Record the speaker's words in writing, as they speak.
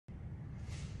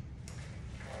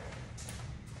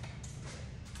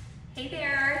Hey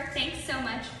there, thanks so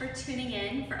much for tuning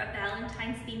in for a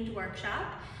Valentine's themed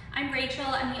workshop. I'm Rachel,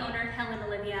 I'm the owner of Helen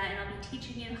Olivia, and I'll be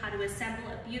teaching you how to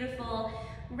assemble a beautiful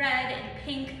red and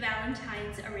pink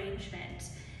Valentine's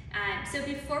arrangement. So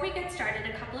before we get started,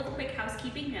 a couple of quick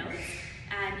housekeeping notes.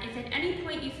 If at any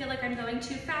point you feel like I'm going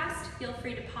too fast, feel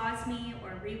free to pause me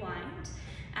or rewind.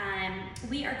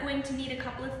 We are going to need a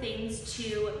couple of things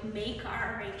to make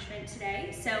our arrangement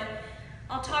today. So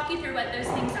I'll talk you through what those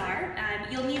things are.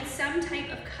 You'll need some type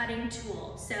of cutting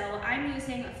tool. So I'm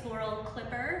using a floral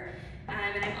clipper,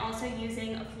 and I'm also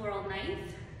using a floral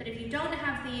knife. But if you don't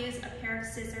have these, a pair of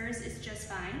scissors is just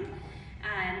fine.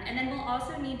 And then we'll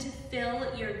also need to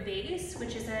fill your vase,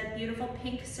 which is a beautiful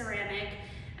pink ceramic,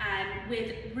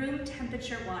 with room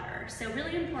temperature water. So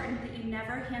really important that you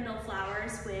never handle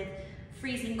flowers with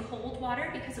freezing cold water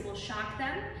because it will shock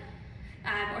them,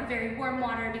 or very warm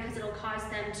water because it'll cause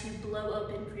them to blow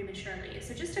open prematurely.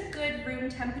 So just a good room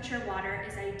temperature water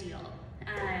is ideal.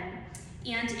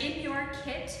 And in your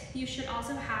kit, you should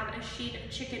also have a sheet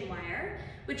of chicken wire,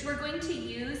 which we're going to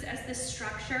use as the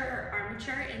structure or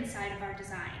armature inside of our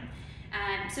design.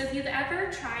 So if you've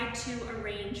ever tried to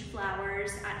arrange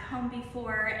flowers at home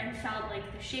before and felt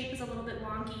like the shape is a little bit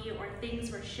wonky or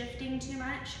things were shifting too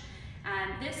much,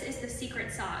 this is the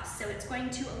secret sauce. So it's going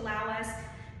to allow us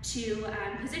to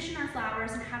position our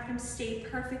flowers and have them stay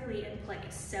perfectly in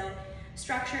place. So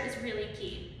structure is really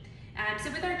key.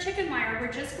 So with our chicken wire,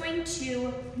 we're just going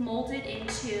to mold it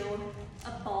into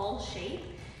a ball shape,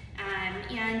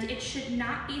 and it should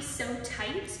not be so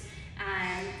tight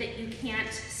that you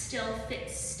can't still fit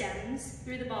stems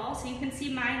through the ball. So you can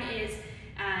see mine is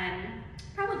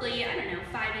probably, I don't know,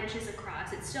 5 inches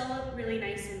across. It's still really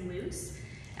nice and loose.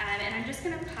 And I'm just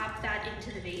gonna pop that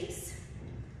into the vase.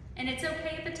 And it's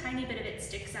okay if a tiny bit of it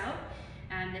sticks out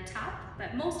the top,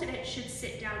 but most of it should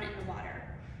sit down in the water.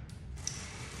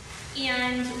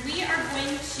 And we are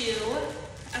going to,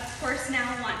 of course, now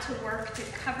want to work to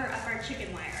cover up our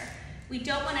chicken wire. We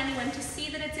don't want anyone to see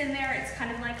that it's in there. It's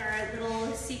kind of like our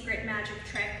little secret magic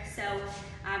trick. So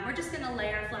we're just gonna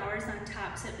lay our flowers on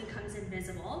top so it becomes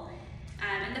invisible.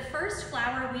 And the first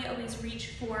flower we always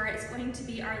reach for is going to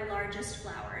be our largest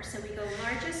flower. So we go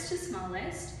largest to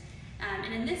smallest.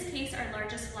 And in this case, our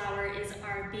largest flower is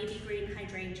our baby green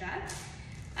hydrangea.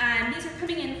 These are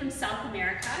coming in from South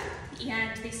America,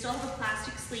 and they still have a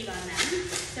plastic sleeve on them.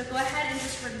 So go ahead and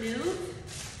just remove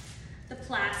the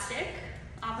plastic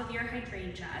off of your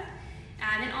hydrangea.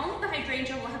 And all of the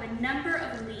hydrangea will have a number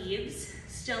of leaves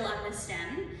still on the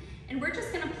stem. And we're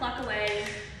just gonna pluck away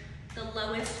the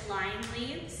lowest lying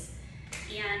leaves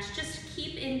and just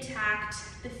keep intact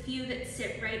the few that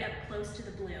sit right up close to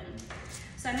the bloom.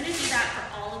 So I'm gonna do that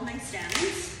for all of my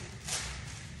stems.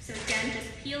 So again, just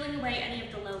peeling away any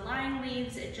of the low-lying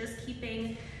leaves and just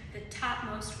keeping the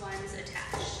topmost ones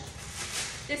attached.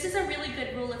 This is a really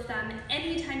good rule of thumb.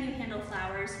 Anytime you handle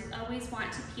flowers, you always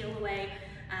want to peel away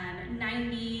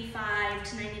 95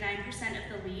 to 99%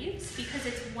 of the leaves, because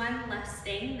it's one less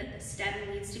thing that the stem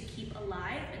needs to keep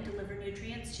alive and deliver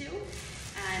nutrients to.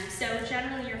 So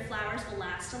generally your flowers will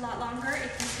last a lot longer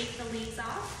if you take the leaves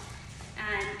off.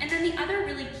 And then the other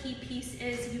really key piece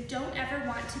is you don't ever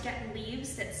want to get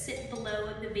leaves that sit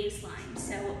below the vase line.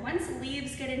 So once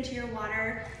leaves get into your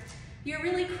water, you're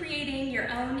really creating your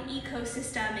own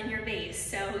ecosystem in your vase.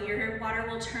 So your water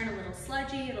will turn a little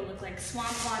sludgy, it'll look like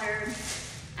swamp water,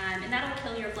 and that'll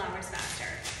kill your flowers faster.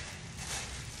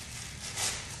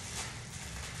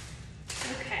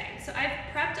 Okay, so I've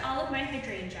prepped all of my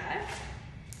hydrangea,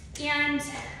 and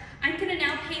I'm gonna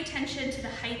now pay attention to the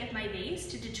height of my vase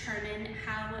to determine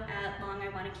how long I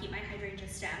wanna keep my hydrangea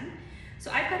stem. So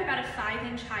I've got about a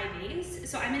 5-inch high vase,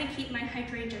 so I'm gonna keep my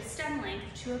hydrangea stem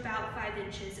length to about 5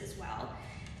 inches as well.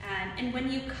 And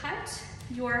when you cut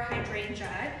your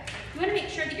hydrangea, you wanna make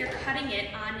sure that you're cutting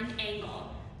it on an angle.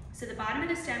 So the bottom of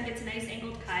the stem gets a nice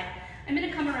angled cut. I'm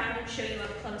gonna come around and show you up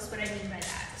close what I mean by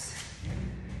that.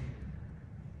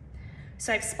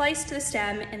 So I've spliced the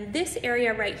stem, and this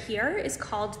area right here is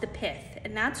called the pith,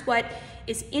 and that's what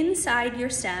is inside your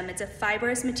stem. It's a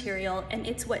fibrous material, and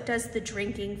it's what does the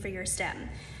drinking for your stem.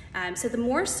 So the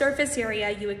more surface area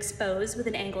you expose with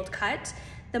an angled cut,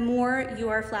 the more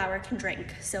your flower can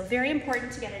drink. So very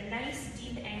important to get a nice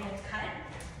deep angled cut.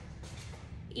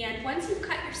 And once you've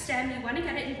cut your stem, you want to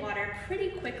get it in water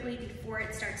pretty quickly before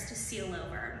it starts to seal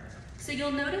over. So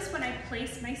you'll notice when I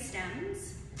place my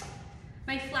stems,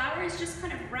 my flower is just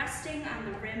kind of resting on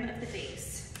the rim of the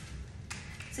vase.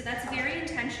 So that's very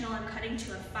intentional. I'm cutting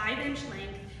to a 5-inch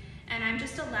length, and I'm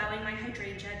just allowing my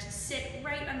hydrangea to sit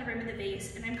right on the rim of the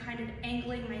vase, and I'm kind of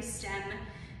angling my stem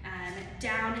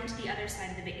down into the other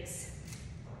side of the vase.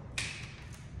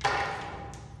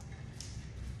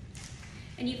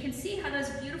 And you can see how those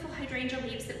beautiful hydrangea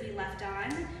leaves that we left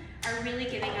on are really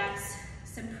giving us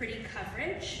some pretty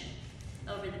coverage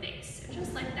over the base. So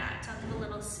just like that, so I'll give a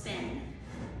little spin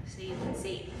so you can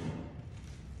see.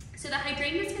 So the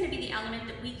hydrangea is going to be the element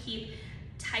that we keep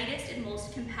tightest and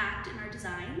most compact in our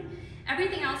design.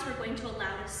 Everything else we're going to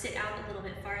allow to sit out a little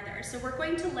bit farther. So we're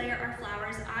going to layer our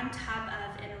flowers on top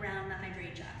of and around the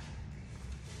hydrangea.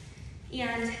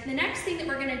 And the next thing that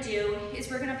we're going to do is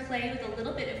we're going to play with a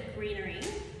little bit of greenery.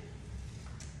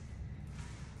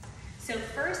 So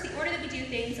first, the order that we do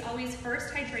things, always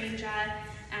first hydrangea,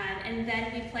 and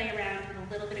then we play around with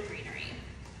a little bit of greenery.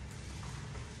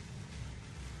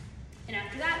 And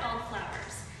after that, all the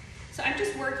flowers. So I'm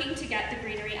just working to get the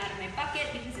greenery out of my bucket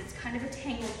because it's kind of a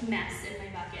tangled mess in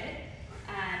my bucket.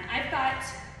 I've got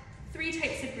 3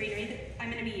 types of greenery that I'm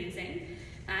going to be using.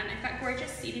 I've got gorgeous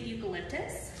seeded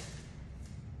eucalyptus.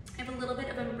 I have a little bit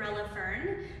of umbrella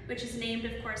fern, which is named,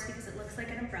 of course, because it looks like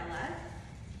an umbrella.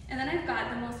 And then I've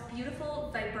got the most beautiful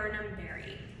viburnum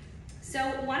berry. So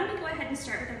why don't we go ahead and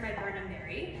start with our viburnum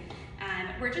berry.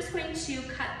 We're just going to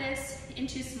cut this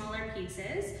into smaller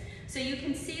pieces. So you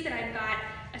can see that I've got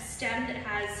a stem that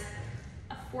has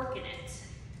a fork in it,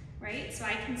 right? So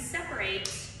I can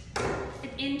separate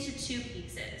it into 2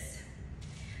 pieces.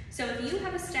 So if you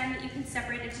have a stem that you can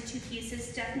separate into 2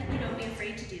 pieces, definitely don't be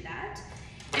afraid to do that.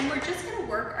 And we're just gonna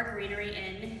work our greenery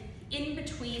in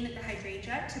between the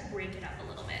hydrangea to break it up a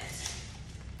little bit.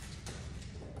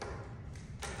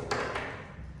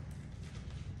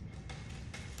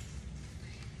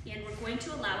 And we're going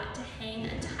to allow it to hang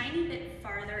a tiny bit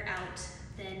farther out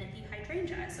than the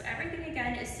hydrangea. So everything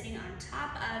again is sitting on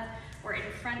top of or in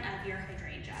front of your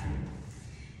hydrangea.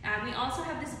 We also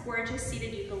have this gorgeous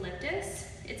seeded eucalyptus.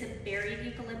 It's a berried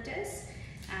eucalyptus.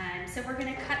 So we're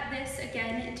gonna cut this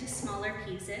again into smaller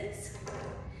pieces.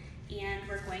 And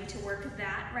we're going to work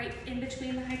that right in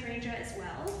between the hydrangea as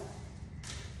well.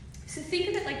 So think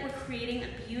of it like we're creating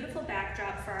a beautiful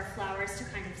backdrop for our flowers to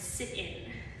kind of sit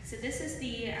in. So this is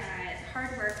the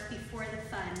hard work before the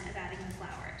fun of adding the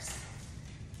flowers.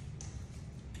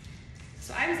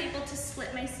 So I was able to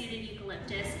split my seeded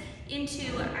eucalyptus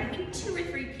into, I think, 2 or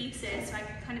 3 pieces so I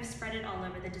could kind of spread it all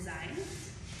over the design.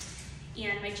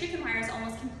 And my chicken wire is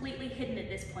almost completely hidden at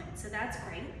this point, so that's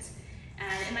great.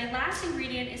 And my last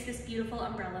ingredient is this beautiful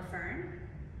umbrella fern.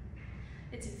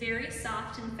 It's very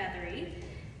soft and feathery,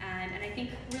 and I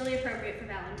think really appropriate for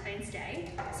Valentine's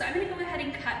Day. So I'm gonna go ahead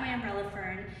and cut my umbrella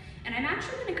fern, and I'm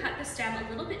actually gonna cut the stem a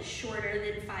little bit shorter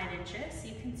than 5 inches.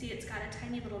 You can see it's got a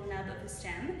tiny little nub of a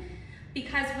stem,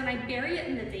 because when I bury it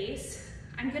in the vase,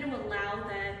 I'm gonna allow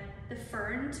the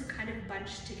fern to kind of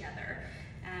bunch together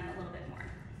a little bit more.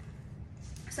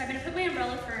 So I'm gonna put my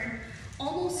umbrella fern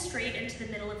almost straight into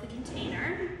the middle of the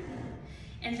container,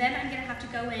 and then I'm gonna have to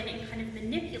go in and kind of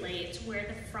manipulate where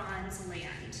the fronds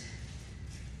land.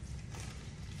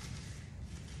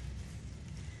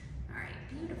 All right,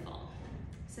 beautiful.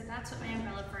 So that's what my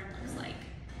umbrella fern looks like.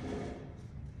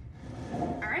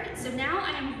 All right, so now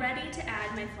I am ready to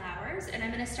add my flowers, and I'm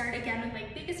gonna start again with my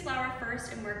biggest flower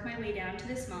first and work my way down to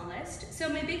the smallest. So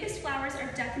my biggest flowers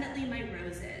are definitely my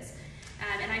roses.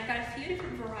 And I've got a few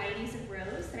different varieties of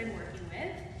rose that I'm working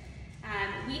with.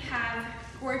 We have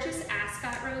gorgeous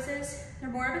ascot roses. They're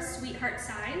more of a sweetheart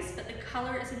size, but the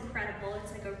color is incredible.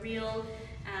 It's like a real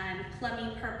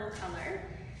plummy purple color.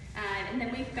 And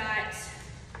then we've got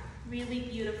really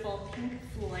beautiful pink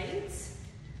Floyds,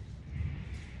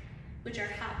 which are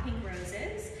hot pink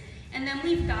roses. And then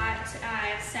we've got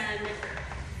some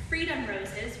Freedom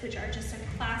roses, which are just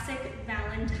a classic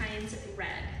Valentine's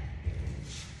red.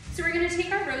 So we're gonna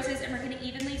take our roses and we're gonna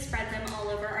evenly spread them all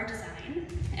over our design.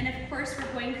 And of course,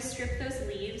 we're going to strip those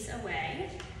leaves away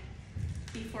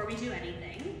before we do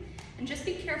anything. And just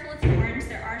be careful of thorns,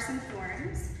 there are some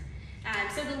thorns.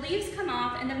 So the leaves come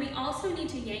off, and then we also need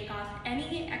to yank off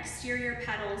any exterior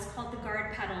petals called the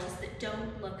guard petals that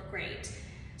don't look great.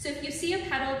 So if you see a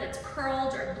petal that's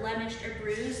curled or blemished or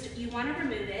bruised, you wanna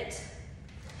remove it,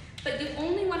 but you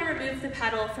only wanna remove the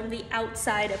petal from the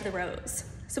outside of the rose.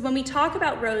 So when we talk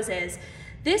about roses,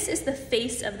 this is the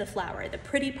face of the flower, the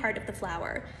pretty part of the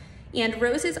flower. And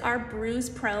roses are bruise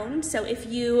prone, so if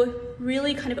you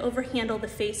really kind of overhandle the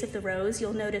face of the rose,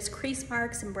 you'll notice crease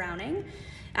marks and browning.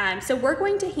 So we're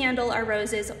going to handle our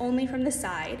roses only from the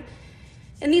side.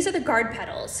 And these are the guard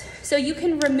petals. So you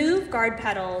can remove guard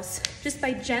petals just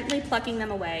by gently plucking them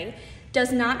away.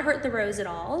 Does not hurt the rose at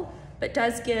all, but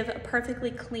does give a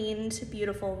perfectly cleaned,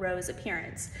 beautiful rose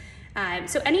appearance.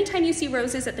 So anytime you see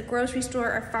roses at the grocery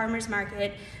store or farmer's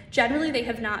market, generally they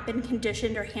have not been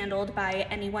conditioned or handled by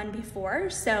anyone before.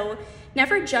 So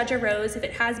never judge a rose if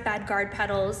it has bad guard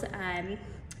petals.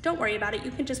 don't worry about it.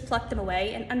 You can just pluck them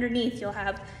away, and underneath you'll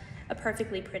have a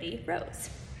perfectly pretty rose.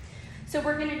 So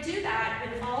we're gonna do that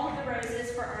with all of the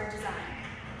roses for our design.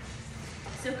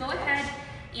 So go ahead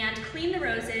and clean the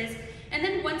roses, and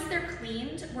then once they're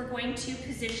cleaned, we're going to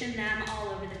position them all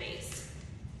over the vase.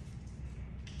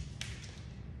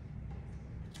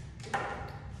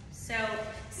 So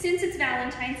since it's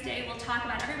Valentine's Day, we'll talk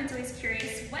about, everyone's always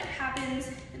curious, what happens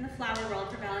in the flower world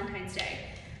for Valentine's Day?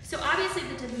 So obviously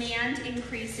the demand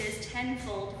increases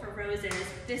tenfold for roses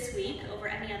this week over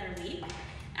any other week.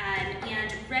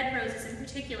 And red roses in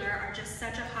particular are just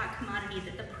such a hot commodity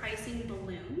that the pricing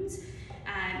balloons.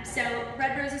 So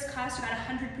red roses cost about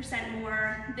 100%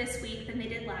 more this week than they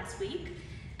did last week.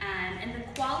 And the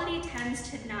quality tends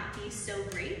to not be so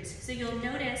great. So you'll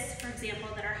notice, for example,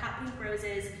 that our hot pink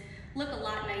roses look a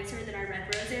lot nicer than our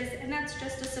red roses, and that's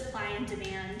just a supply and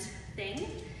demand thing.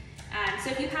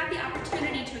 So if you have the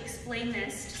opportunity to explain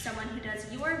this to someone who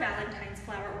does your Valentine's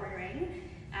flower ordering,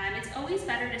 it's always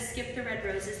better to skip the red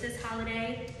roses this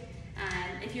holiday.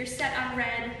 If you're set on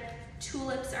red,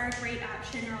 tulips are a great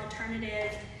option or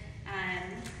alternative,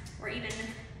 or even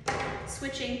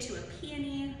switching to a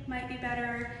peony might be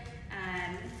better.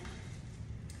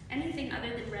 Anything other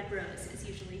than red rose is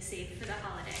usually safe for the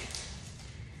holiday.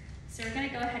 So we're gonna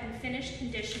go ahead and finish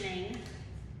conditioning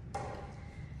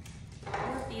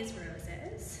all of these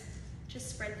roses. Just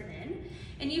spread them in.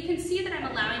 And you can see that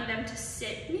I'm allowing them to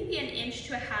sit maybe 1 inch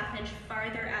to 1/2 inch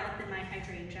farther out than my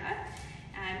hydrangea.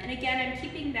 And again, I'm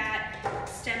keeping that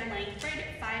stem length right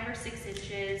at 5 or 6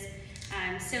 inches.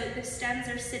 So the stems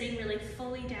are sitting really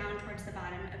fully down towards the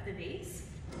bottom of the vase,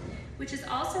 which is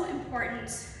also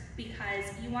important because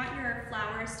you want your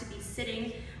flowers to be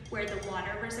sitting where the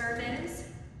water reserve is.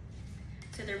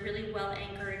 So they're really well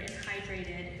anchored and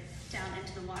hydrated down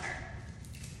into the water.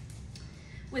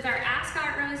 With our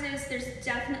ascot roses, there's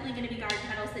definitely going to be guard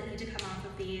petals that need to come off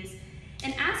of these.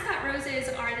 And ascot roses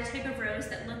are the type of rose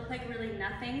that look like really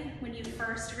nothing when you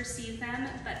first receive them,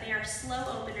 but they are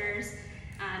slow openers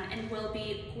and will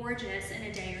be gorgeous in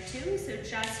a day or two. So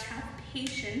just have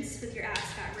patience with your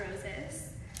ascot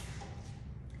roses.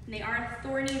 And they are a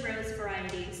thorny rose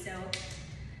variety, so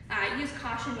use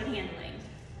caution when handling.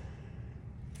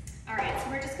 All right, so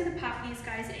we're just gonna pop these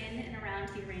guys in and around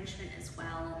the arrangement as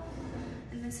well.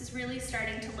 And this is really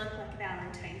starting to look like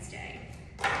Valentine's Day.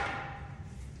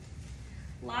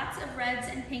 Lots of reds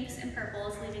and pinks and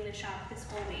purples leaving the shop this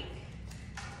whole week.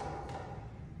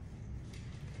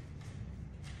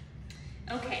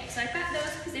 Okay, so I've got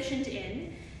those positioned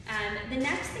in. The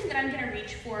next thing that I'm gonna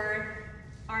reach for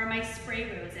are my spray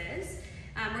roses.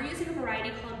 We're using a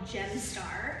variety called Gem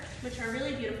Star, which are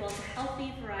really beautiful. It's a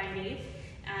healthy variety.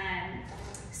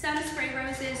 Some spray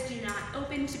roses do not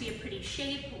open to be a pretty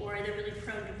shape, or they're really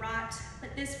prone to rot,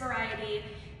 but this variety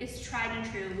is tried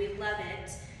and true. We love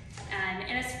it.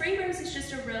 And a spray rose is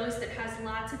just a rose that has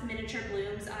lots of miniature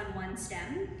blooms on one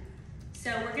stem.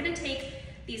 So we're gonna take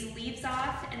these leaves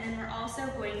off, and then we're also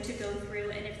going to go through,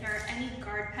 and if there are any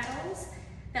guard petals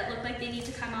that look like they need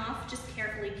to come off, just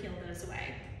carefully peel those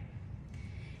away.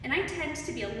 And I tend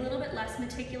to be a little bit less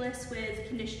meticulous with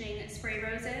conditioning spray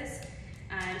roses,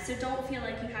 so don't feel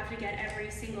like you have to get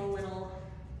every single little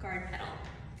guard petal.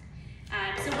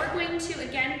 So we're going to,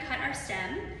 again, cut our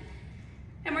stem,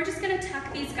 and we're just gonna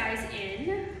tuck these guys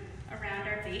in around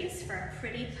our vase for a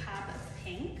pretty pop of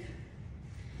pink.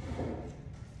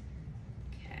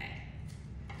 Okay.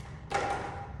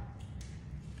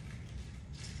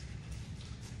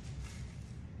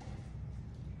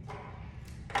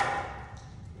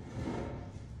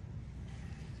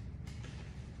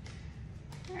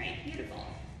 All right, beautiful.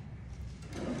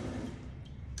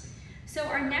 So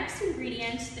our next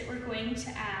ingredient that we're going to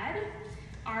add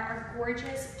are our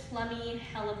gorgeous plummy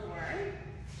hellebore.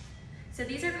 So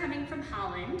these are coming from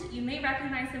Holland. You may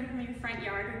recognize them from your front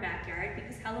yard or backyard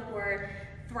because hellebore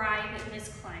thrive in this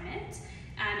climate.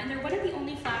 And they're one of the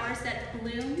only flowers that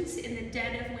blooms in the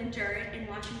dead of winter in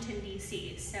Washington,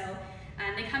 D.C. So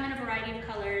they come in a variety of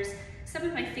colors. Some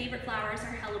of my favorite flowers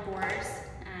are hellebores.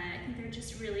 I think they're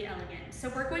just really elegant. So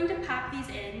we're going to pop these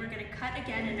in. We're going to cut,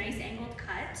 again, a nice angled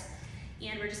cut.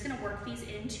 And we're just going to work these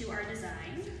into our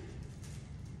design.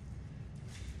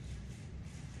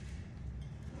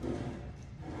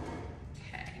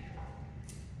 Okay.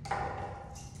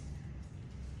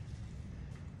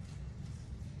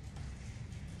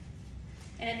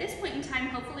 And at this point in time,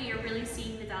 hopefully you're really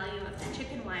seeing the value of the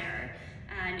chicken wire.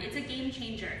 It's a game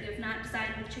changer. If you have not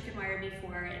designed with chicken wire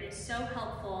before, it is so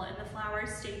helpful, and the flowers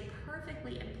stay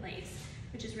perfectly in place,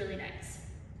 which is really nice.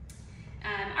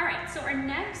 All right, so our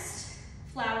next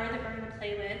flower that we're going to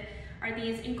play with are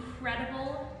these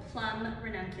incredible plum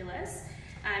ranunculus.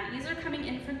 These are coming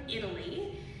in from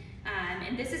Italy,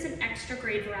 and this is an extra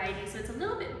grade variety, so it's a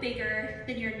little bit bigger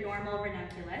than your normal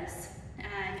ranunculus,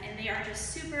 and they are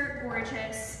just super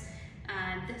gorgeous.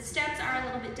 The stems are a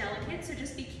little bit delicate, so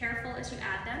just be careful as you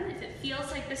add them. If it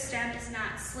feels like the stem is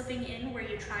not slipping in where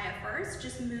you try it first,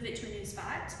 just move it to a new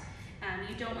spot.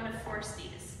 You don't want to force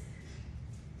these.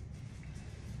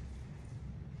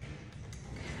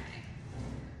 Okay.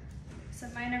 So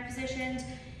mine are positioned.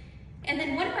 And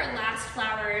then one of our last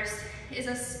flowers is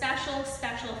a special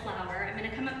flower. I'm going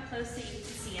to come up close so you can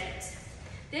see it.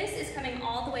 This is coming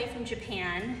all the way from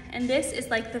Japan, and this is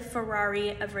like the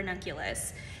Ferrari of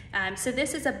ranunculus. So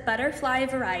this is a butterfly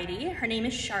variety. Her name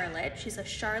is Charlotte. She's a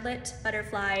Charlotte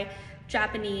butterfly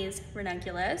Japanese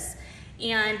ranunculus.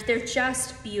 And they're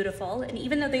just beautiful. And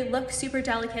even though they look super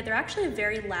delicate, they're actually a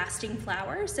very lasting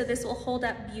flower. So this will hold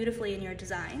up beautifully in your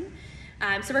design.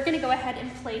 So we're gonna go ahead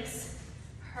and place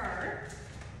her.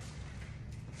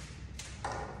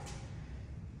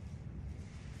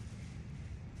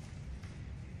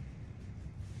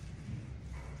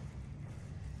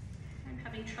 I'm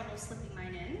having trouble slipping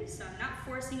mine in, so I'm not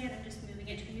forcing it, I'm just moving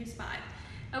it to a new spot.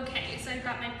 Okay, so I've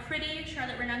got my pretty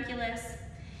Charlotte ranunculus,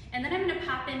 and then I'm gonna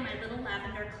pop in my little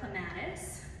lavender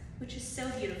clematis, which is so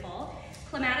beautiful.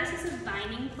 Clematis is a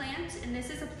vining plant, and this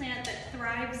is a plant that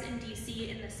thrives in DC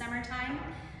in the summertime.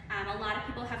 A lot of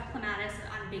people have clematis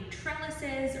on big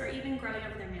trellises or even growing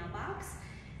over their mailbox.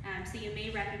 So you may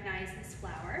recognize this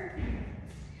flower.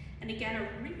 And again,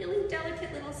 a really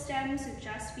delicate little stem, so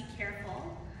just be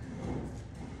careful.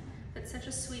 But such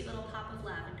a sweet little pop of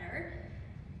lavender.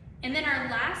 And then our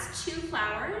last two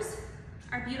flowers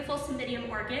are beautiful cymbidium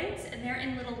orchids, and they're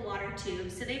in little water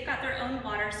tubes. So they've got their own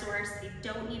water source. They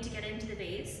don't need to get into the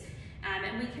vase.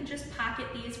 And we can just pocket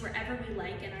these wherever we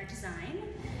like in our design.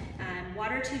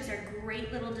 Water tubes are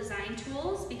great little design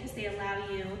tools because they allow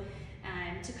you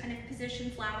to kind of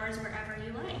position flowers wherever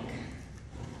you like.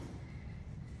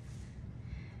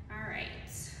 All right.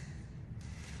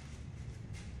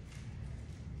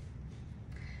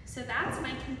 So that's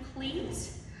my complete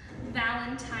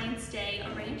Valentine's Day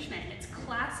arrangement. It's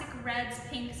classic reds,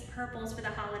 pinks, purples for the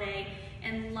holiday,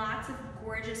 and lots of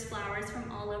gorgeous flowers from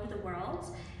all over the world.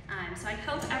 So I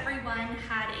hope everyone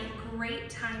had a great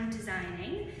time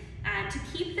designing. To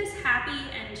keep this happy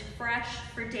and fresh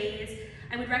for days,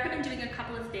 I would recommend doing a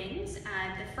couple of things.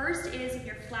 The first is if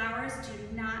your flowers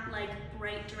do not like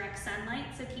bright, direct sunlight,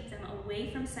 so keep them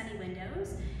away from sunny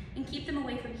windows and keep them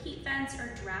away from heat vents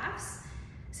or drafts.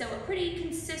 So a pretty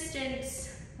consistent,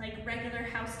 like regular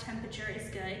house temperature is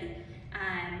good.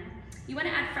 You want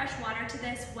to add fresh water to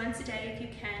this once a day if you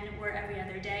can, or every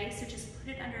other day. So just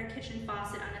put it under a kitchen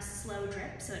faucet on a slow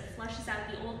drip so it flushes out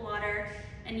the old water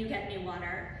and you get new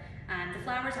water. The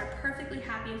flowers are perfectly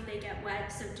happy if they get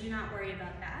wet, so do not worry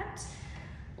about that.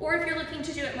 Or if you're looking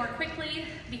to do it more quickly,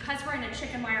 because we're in a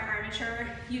chicken wire armature,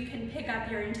 you can pick up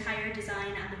your entire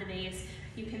design out of the vase.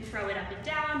 You can throw it up and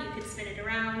down, you can spin it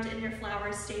around, and your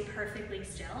flowers stay perfectly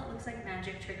still. It looks like a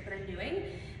magic trick what I'm doing.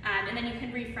 And then you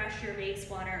can refresh your vase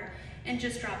water and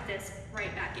just drop this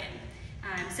right back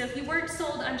in. So if you weren't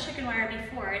sold on chicken wire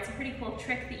before, it's a pretty cool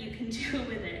trick that you can do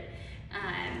with it.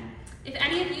 If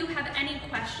any of you have any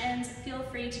questions, feel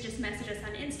free to just message us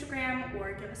on Instagram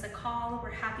or give us a call. We're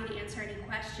happy to answer any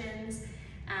questions.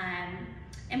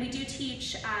 And we do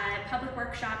teach public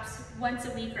workshops once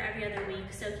a week or every other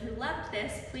week. So if you loved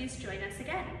this, please join us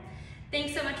again.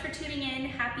 Thanks so much for tuning in.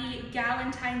 Happy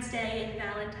Galentine's Day and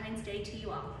Valentine's Day to you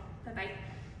all. Bye-bye.